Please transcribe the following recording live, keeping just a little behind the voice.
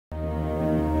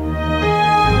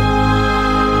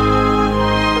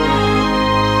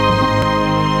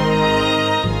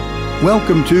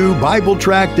Welcome to Bible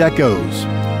Tract Echoes.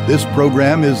 This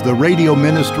program is the radio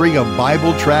ministry of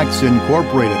Bible Tracts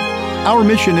Incorporated. Our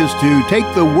mission is to take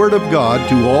the Word of God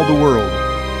to all the world.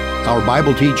 Our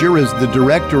Bible teacher is the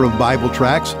director of Bible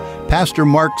Tracts, Pastor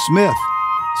Mark Smith.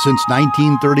 Since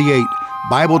 1938,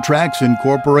 Bible Tracts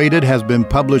Incorporated has been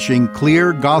publishing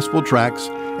clear gospel tracts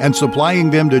and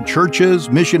supplying them to churches,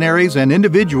 missionaries, and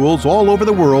individuals all over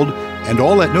the world, and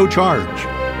all at no charge.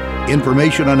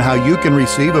 Information on how you can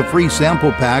receive a free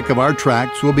sample pack of our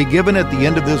tracts will be given at the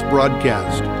end of this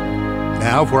broadcast.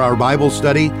 Now for our Bible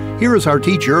study, here is our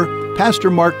teacher,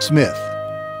 Pastor Mark Smith.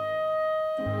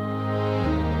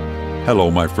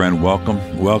 Hello, my friend.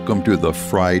 Welcome to the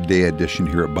Friday edition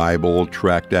here at Bible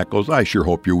Tract Echoes. I sure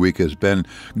hope your week has been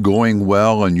going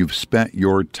well and you've spent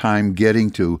your time getting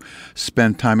to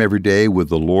spend time every day with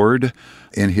the Lord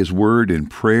in His Word and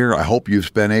prayer. I hope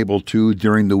you've been able to,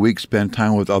 during the week, spend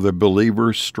time with other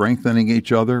believers, strengthening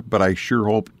each other. But I sure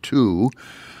hope, too,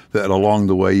 that along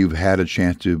the way you've had a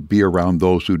chance to be around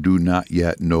those who do not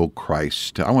yet know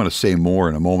Christ. I want to say more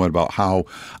in a moment about how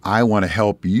I want to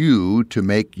help you to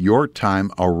make your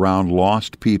time around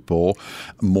lost people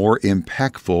more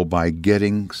impactful by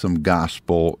getting some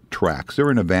gospel tracts. They're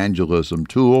an evangelism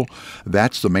tool.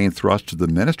 That's the main thrust of the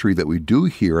ministry that we do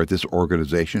here at this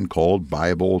organization called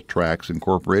Bible Tracts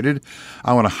Incorporated.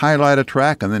 I want to highlight a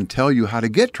tract and then tell you how to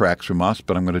get tracts from us,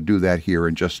 but I'm going to do that here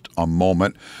in just a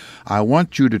moment. I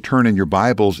want you to turn in your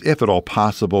Bibles, if at all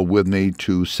possible, with me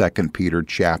to 2 Peter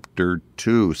chapter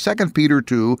 2. 2 Peter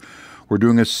 2, we're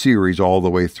doing a series all the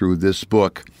way through this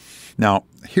book. Now,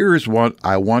 here's what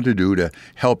I want to do to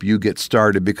help you get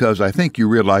started, because I think you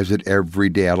realize it every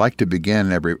day. I like to begin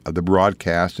the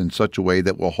broadcast in such a way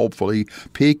that will hopefully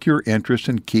pique your interest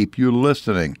and keep you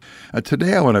listening.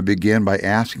 Today I want to begin by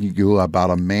asking you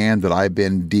about a man that I've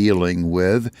been dealing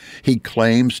with. He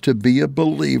claims to be a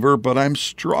believer, but I'm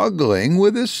struggling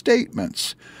with his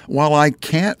statements. While I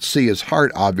can't see his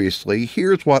heart, obviously,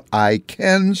 here's what I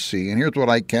can see, and here's what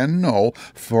I can know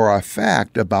for a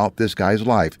fact about this guy's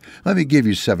life. Let me give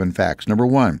you 7 facts. Number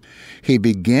 1, he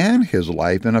began his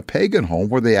life in a pagan home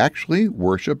where they actually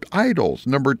worshiped idols.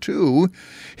 Number 2,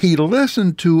 he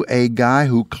listened to a guy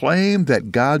who claimed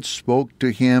that God spoke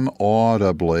to him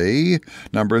audibly.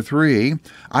 Number 3,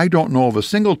 I don't know of a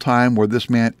single time where this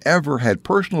man ever had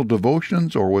personal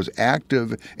devotions or was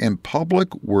active in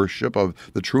public worship of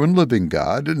the true and living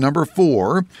God. Number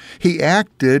 4, he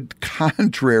acted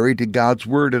contrary to God's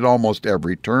word at almost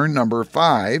every turn. Number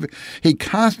 5, he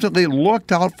constantly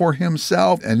looked out for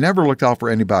himself and never looked out for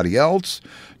anybody else.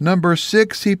 Number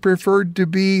 6, he preferred to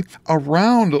be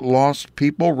around lost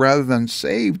people rather than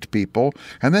saved people.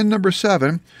 And then number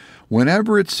 7,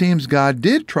 whenever it seems God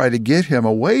did try to get him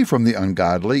away from the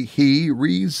ungodly, he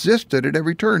resisted at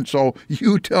every turn. So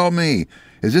you tell me,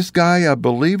 is this guy a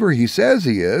believer? He says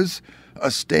he is.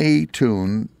 Stay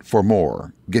tuned for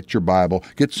more. Get your Bible.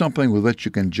 Get something with which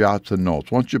you can jot some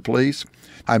notes. Won't you please?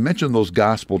 I mentioned those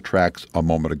gospel tracts a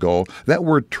moment ago. That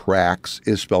word tracts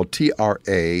is spelled Tracts.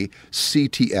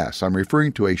 I'm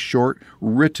referring to a short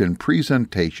written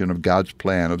presentation of God's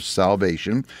plan of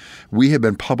salvation. We have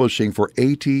been publishing for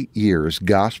 80 years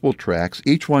gospel tracts,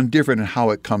 each one different in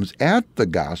how it comes at the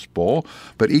gospel,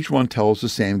 but each one tells the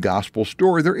same gospel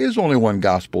story. There is only one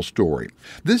gospel story.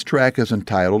 This tract is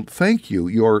entitled, Thank You,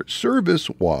 Your Service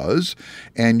Was,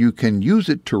 and you can use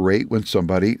it to rate when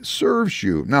somebody serves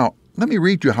you. Now, let me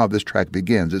read you how this tract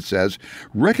begins. It says,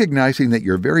 recognizing that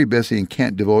you're very busy and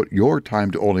can't devote your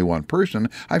time to only one person,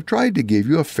 I've tried to give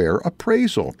you a fair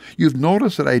appraisal. You've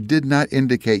noticed that I did not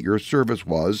indicate your service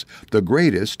was the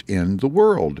greatest in the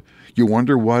world. You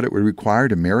wonder what it would require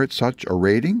to merit such a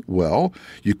rating? Well,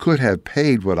 you could have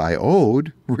paid what I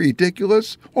owed.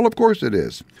 Ridiculous? Well, of course it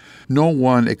is. No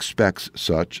one expects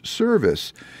such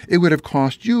service. It would have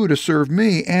cost you to serve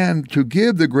me, and to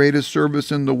give the greatest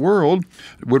service in the world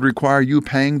would require you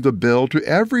paying the bill to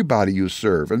everybody you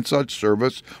serve, and such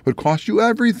service would cost you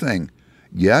everything.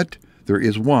 Yet there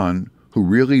is one who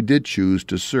really did choose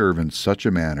to serve in such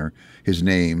a manner. His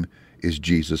name is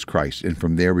Jesus Christ. And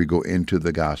from there we go into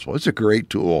the gospel. It's a great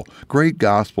tool, great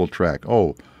gospel tract.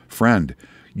 Oh, friend,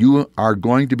 you are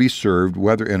going to be served,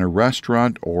 whether in a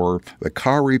restaurant or the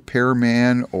car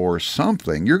repairman or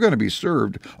something. You're going to be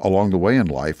served along the way in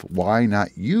life. Why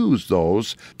not use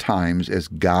those times as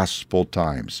gospel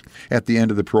times? At the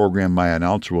end of the program, my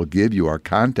announcer will give you our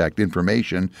contact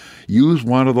information. Use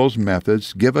one of those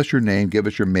methods. Give us your name. Give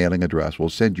us your mailing address. We'll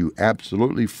send you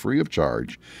absolutely free of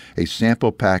charge a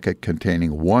sample packet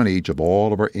containing one each of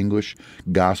all of our English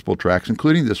gospel tracts,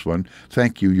 including this one,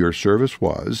 Thank You, Your Service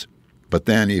Was. But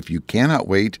then if you cannot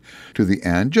wait to the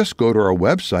end, just go to our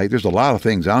website. There's a lot of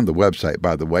things on the website,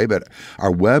 by the way, but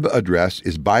our web address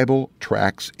is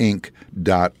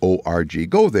BibleTractsInc.org.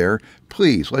 Go there,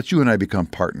 please. Let you and I become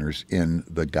partners in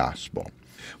the gospel.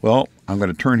 Well, I'm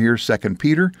going to turn here, 2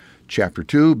 Peter chapter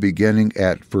 2, beginning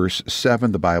at verse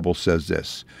 7. The Bible says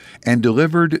this, "And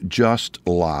delivered just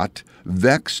Lot,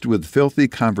 vexed with filthy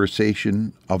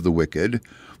conversation of the wicked,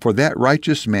 for that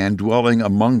righteous man dwelling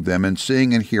among them and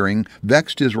seeing and hearing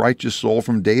vexed his righteous soul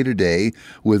from day to day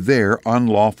with their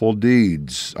unlawful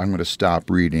deeds." I'm going to stop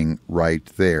reading right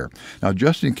there. Now,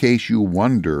 just in case you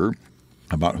wonder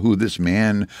about who this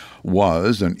man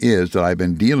was and is that I've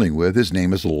been dealing with, his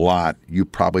name is Lot. You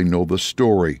probably know the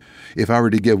story. If I were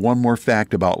to give one more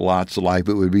fact about Lot's life,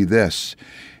 it would be this.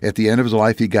 At the end of his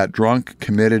life, he got drunk,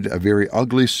 committed a very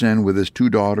ugly sin with his 2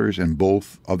 daughters, and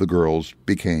both of the girls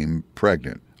became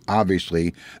pregnant.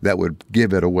 Obviously, that would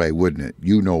give it away, wouldn't it?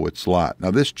 You know it's Lot.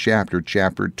 Now, this chapter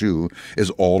 2, is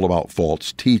all about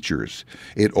false teachers.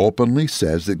 It openly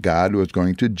says that God was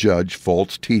going to judge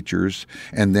false teachers,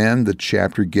 and then the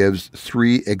chapter gives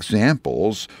 3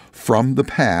 examples from the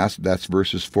past, that's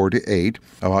verses 4 to 8,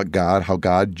 about how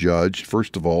God judged,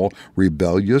 first of all,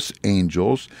 rebellious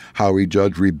angels, how he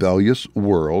judged rebellious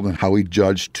world, and how he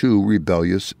judged 2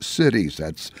 rebellious cities,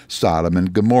 that's Sodom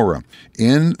and Gomorrah.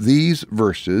 In these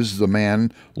verses, the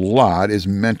man Lot is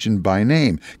mentioned by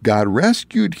name. God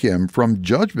rescued him from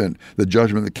judgment, the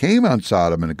judgment that came on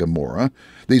Sodom and Gomorrah.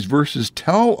 These verses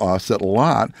tell us that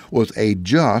Lot was a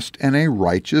just and a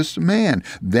righteous man.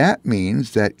 That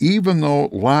means that even though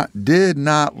Lot did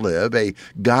not live a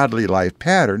godly life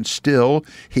pattern, still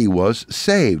he was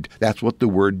saved. That's what the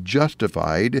word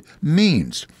justified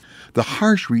means. The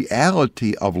harsh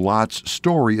reality of Lot's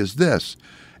story is this.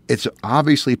 It's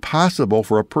obviously possible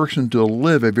for a person to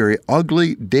live a very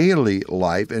ugly daily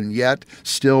life and yet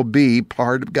still be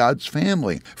part of God's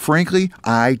family. Frankly,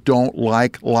 I don't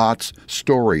like Lot's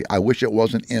story. I wish it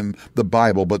wasn't in the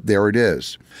Bible, but there it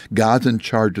is. God's in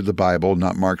charge of the Bible,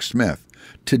 not Mark Smith.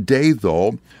 Today,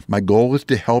 though, my goal is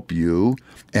to help you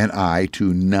and I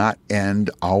to not end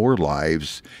our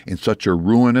lives in such a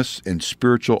ruinous and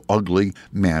spiritual ugly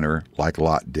manner like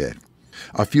Lot did.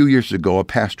 A few years ago, a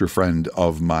pastor friend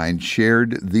of mine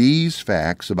shared these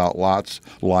facts about Lot's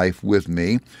life with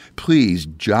me. Please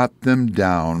jot them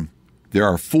down. There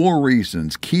are 4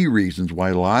 reasons, key reasons,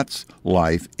 why Lot's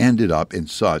life ended up in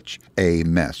such a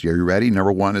mess. Are you ready?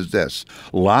 Number 1 is this.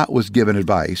 Lot was given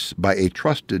advice by a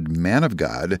trusted man of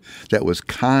God that was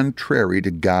contrary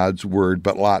to God's word,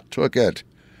 but Lot took it.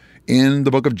 In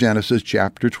the book of Genesis,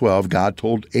 chapter 12, God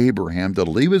told Abraham to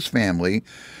leave his family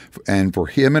and for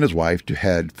him and his wife to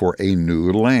head for a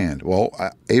new land. Well,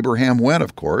 Abraham went,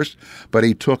 of course, but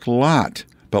he took Lot.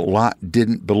 But Lot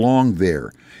didn't belong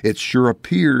there. It sure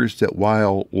appears that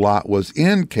while Lot was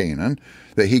in Canaan,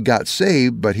 that he got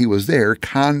saved, but he was there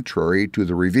contrary to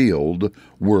the revealed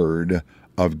word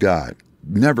of God.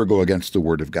 Never go against the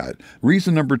word of God.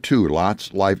 Reason number 2,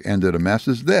 Lot's life ended a mess,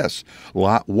 is this.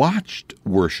 Lot watched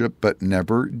worship, but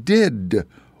never did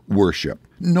worship.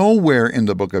 Nowhere in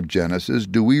the book of Genesis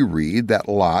do we read that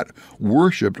Lot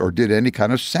worshiped or did any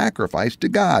kind of sacrifice to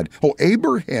God. Oh,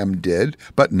 Abraham did,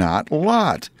 but not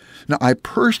Lot. Now, I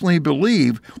personally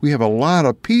believe we have a lot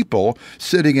of people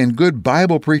sitting in good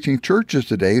Bible-preaching churches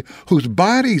today whose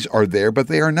bodies are there, but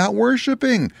they are not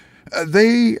worshiping.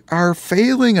 They are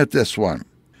failing at this one.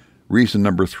 Reason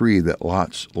number 3 that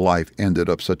Lot's life ended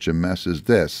up such a mess is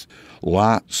this.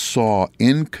 Lot saw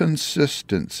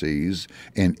inconsistencies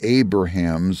in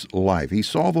Abraham's life. He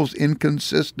saw those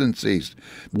inconsistencies.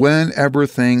 Whenever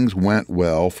things went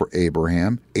well for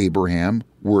Abraham, Abraham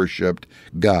worshipped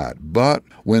God. But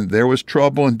when there was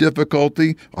trouble and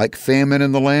difficulty, like famine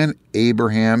in the land,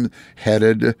 Abraham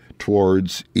headed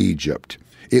towards Egypt.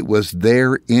 It was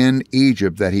there in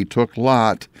Egypt that he took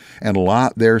Lot, and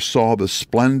Lot there saw the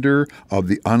splendor of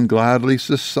the ungodly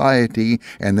society,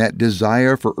 and that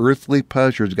desire for earthly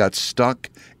pleasures got stuck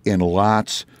in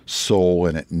Lot's soul,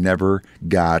 and it never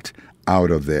got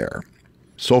out of there.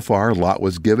 So far, Lot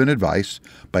was given advice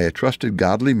by a trusted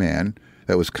godly man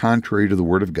that was contrary to the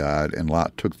word of God, and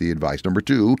Lot took the advice. Number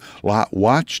 2, Lot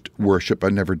watched worship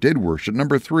but never did worship.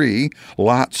 Number 3,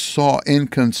 Lot saw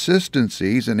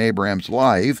inconsistencies in Abraham's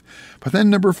life. But then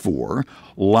number 4,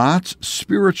 Lot's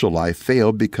spiritual life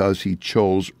failed because he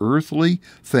chose earthly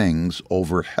things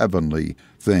over heavenly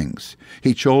things.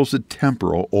 He chose the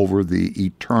temporal over the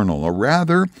eternal.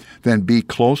 Rather than be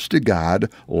close to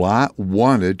God, Lot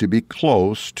wanted to be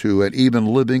close to and even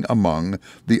living among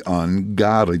the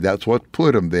ungodly. That's what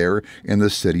put him there in the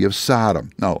city of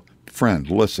Sodom. Now, Friend,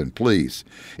 listen, please.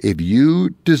 If you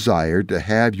desire to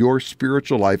have your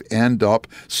spiritual life end up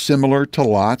similar to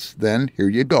Lot's, then here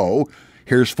you go.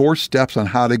 Here's 4 steps on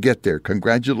how to get there.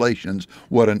 Congratulations.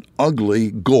 What an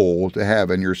ugly goal to have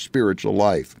in your spiritual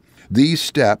life. These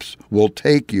steps will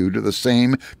take you to the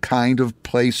same kind of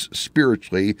place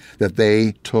spiritually that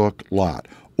they took Lot.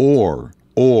 Or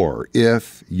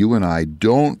if you and I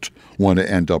don't want to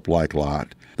end up like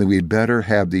Lot, then we'd better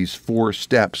have these 4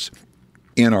 steps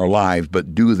in our lives,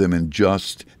 but do them in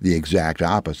just the exact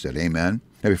opposite. Amen?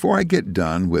 Now, before I get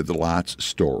done with Lot's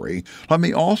story, let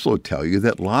me also tell you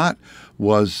that Lot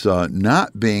was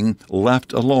not being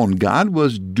left alone. God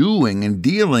was doing and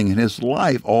dealing in his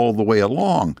life all the way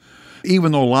along.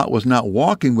 Even though Lot was not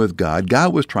walking with God,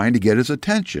 God was trying to get his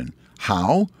attention.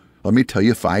 How? Let me tell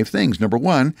you 5 things. Number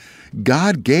 1,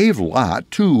 God gave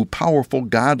Lot 2 powerful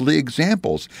godly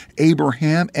examples,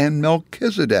 Abraham and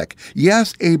Melchizedek.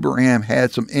 Yes, Abraham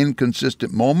had some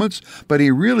inconsistent moments, but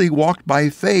he really walked by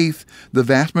faith the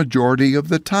vast majority of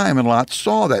the time, and Lot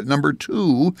saw that. Number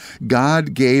 2,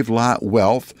 God gave Lot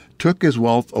wealth, took his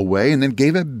wealth away, and then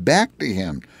gave it back to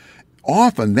him.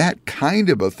 Often that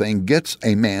kind of a thing gets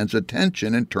a man's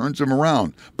attention and turns him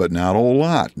around, but not old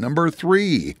Lot. Number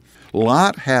 3,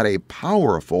 Lot had a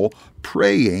powerful,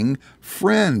 praying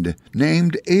friend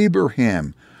named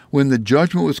Abraham. When the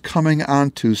judgment was coming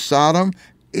onto Sodom,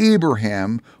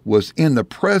 Abraham was in the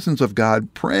presence of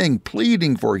God praying,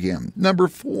 pleading for him. Number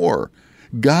 4,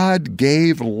 God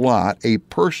gave Lot a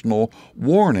personal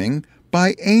warning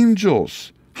by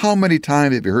angels. How many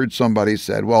times have you heard somebody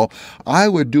said, well, I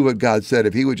would do what God said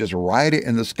if he would just write it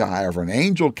in the sky, or if an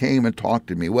angel came and talked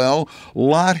to me? Well,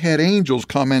 Lot had angels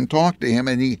come and talk to him,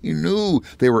 and he knew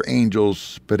they were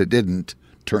angels, but it didn't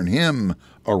turn him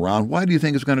around. Why do you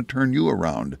think it's going to turn you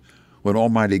around when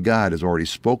Almighty God has already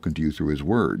spoken to you through his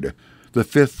word? The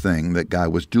 5th thing that God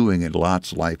was doing in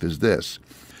Lot's life is this.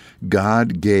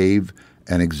 God gave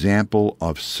an example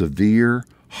of severe,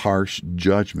 harsh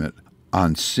judgment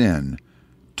on sin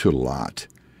to Lot.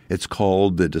 It's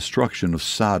called the destruction of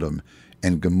Sodom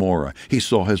and Gomorrah. He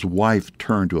saw his wife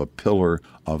turn to a pillar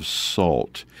of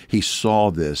salt. He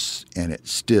saw this, and it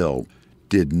still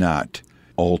did not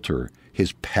alter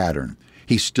his pattern.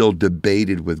 He still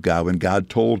debated with God. When God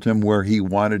told him where he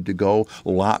wanted to go,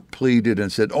 Lot pleaded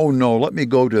and said, oh no, let me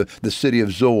go to the city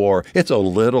of Zoar. It's a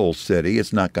little city.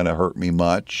 It's not going to hurt me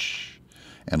much.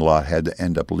 And Lot had to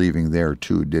end up leaving there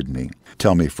too, didn't he?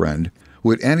 Tell me, friend,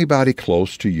 would anybody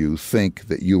close to you think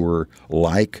that you were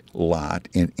like Lot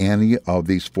in any of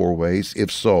these 4 ways?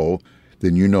 If so,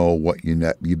 then you know what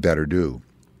you better do.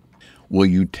 Will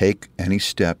you take any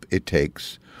step it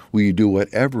takes? Will you do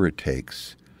whatever it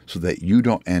takes so that you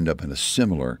don't end up in a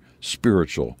similar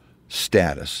spiritual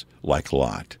status like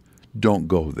Lot? Don't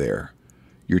go there.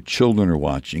 Your children are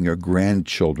watching, your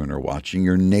grandchildren are watching,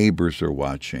 your neighbors are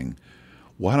watching.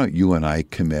 Why don't you and I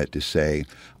commit to say,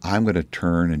 I'm going to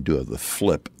turn and do the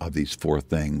flip of these 4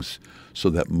 things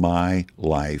so that my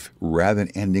life, rather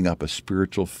than ending up a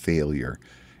spiritual failure,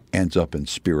 ends up in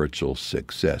spiritual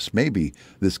success. Maybe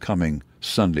this coming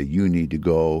Sunday you need to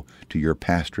go to your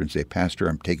pastor and say, Pastor,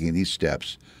 I'm taking these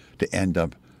steps to end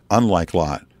up, unlike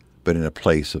Lot, but in a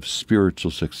place of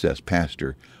spiritual success.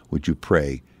 Pastor, would you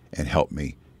pray and help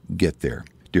me get there?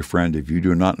 Dear friend, if you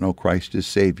do not know Christ as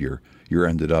Savior, you're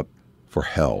ended up for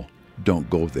hell. Don't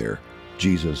go there.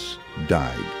 Jesus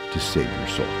died to save your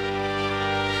soul.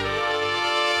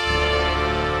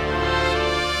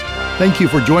 Thank you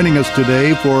for joining us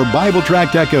today for Bible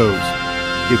Tract Echoes.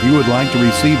 If you would like to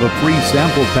receive a free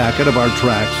sample packet of our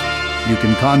tracts, you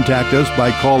can contact us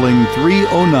by calling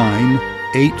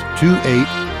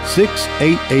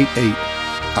 309-828-6888.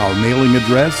 Our mailing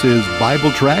address is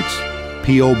Bible Tracts,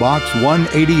 P.O. Box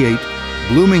 188,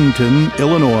 Bloomington,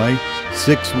 Illinois,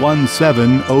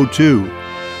 61702.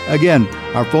 Again,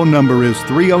 our phone number is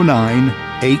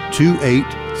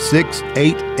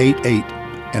 309-828-6888,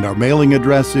 and our mailing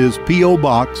address is P.O.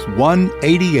 Box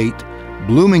 188,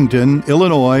 Bloomington,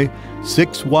 Illinois,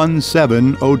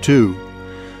 61702.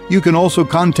 You can also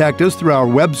contact us through our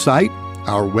website.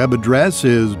 Our web address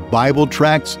is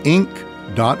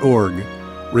BibleTractsInc.org.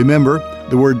 Remember,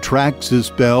 the word tracts is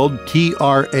spelled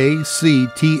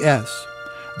Tracts.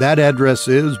 That address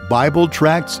is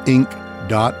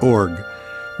BibleTractsInc.org.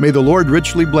 May the Lord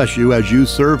richly bless you as you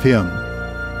serve Him.